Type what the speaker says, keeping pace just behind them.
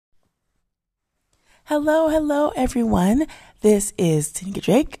Hello, everyone. This is Tanika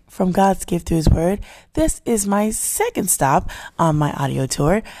Drake from God's Gift Through His Word. This is my second stop on my audio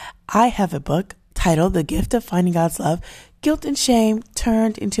tour. I have a book titled The Gift of Finding God's Love, Guilt and Shame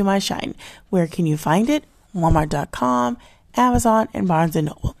Turned into My Shine. Where can you find it? Walmart.com, Amazon, and Barnes &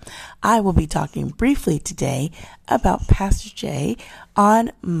 Noble. I will be talking briefly today about Pastor Jay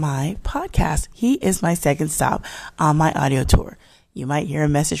on my podcast. He is my second stop on my audio tour. You might hear a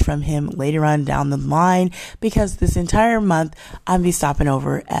message from him later on down the line because this entire month I'll be stopping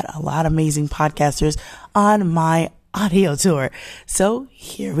over at a lot of amazing podcasters on my audio tour. So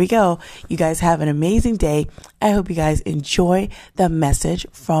here we go. You guys have an amazing day. I hope you guys enjoy the message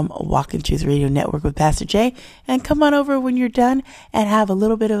from Walking Truth Radio Network with Pastor Jay, and come on over when you're done and have a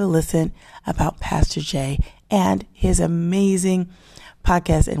little bit of a listen about Pastor Jay and his amazing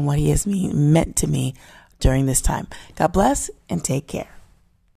podcast and what he has meant to me during this time. God bless and take care.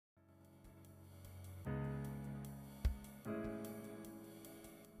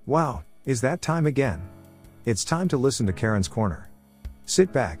 Wow, is that time again? It's time to listen to Karen's Corner.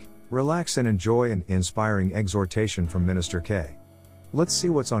 Sit back, relax, and enjoy an inspiring exhortation from Minister K. Let's see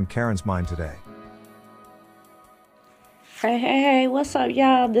what's on Karen's mind today. Hey, what's up,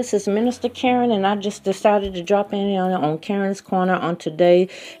 y'all? This is Minister Karen, and I just decided to drop in on Karen's Corner on today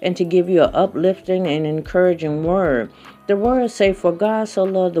and to give you an uplifting and encouraging word. The word say, "For God so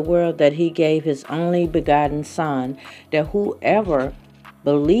loved the world that he gave his only begotten Son, that whoever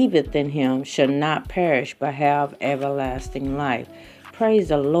believeth in him shall not perish but have everlasting life." Praise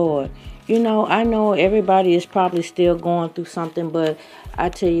the Lord. You know, I know everybody is probably still going through something, but I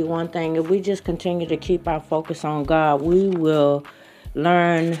tell you one thing, if we just continue to keep our focus on God, we will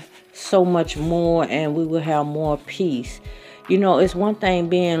learn so much more and we will have more peace. You know, it's one thing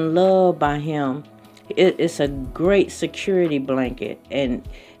being loved by him. It's a great security blanket, and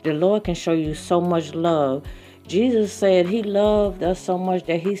the Lord can show you so much love. Jesus said he loved us so much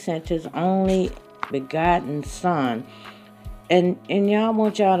that he sent his only begotten Son. And y'all, I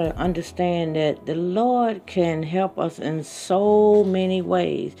want y'all to understand that the Lord can help us in so many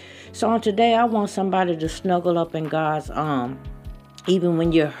ways. So on today, I want somebody to snuggle up in God's arm. Even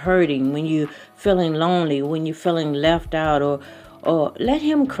when you're hurting, when you're feeling lonely, when you're feeling left out, or let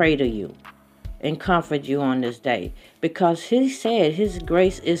him cradle you and comfort you on this day, because he said his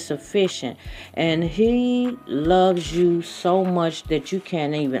grace is sufficient, and he loves you so much that you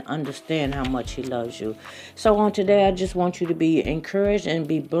can't even understand how much he loves you. So on today, I just want you to be encouraged and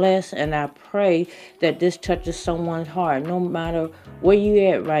be blessed, and I pray that this touches someone's heart. No matter where you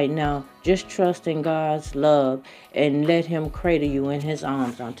at right now, just trust in God's love and let him cradle you in his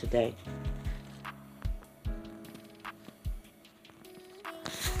arms on today.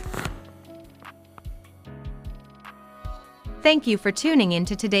 Thank you for tuning in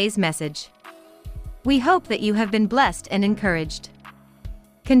to today's message. We hope that you have been blessed and encouraged.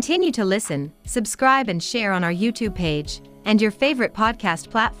 Continue to listen, subscribe, and share on our YouTube page and your favorite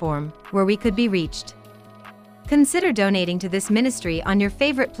podcast platform where we could be reached. Consider donating to this ministry on your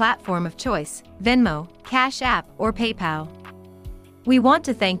favorite platform of choice, Venmo, Cash App, or PayPal. We want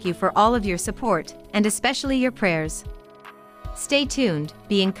to thank you for all of your support and especially your prayers. Stay tuned,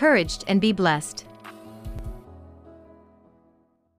 be encouraged, and be blessed.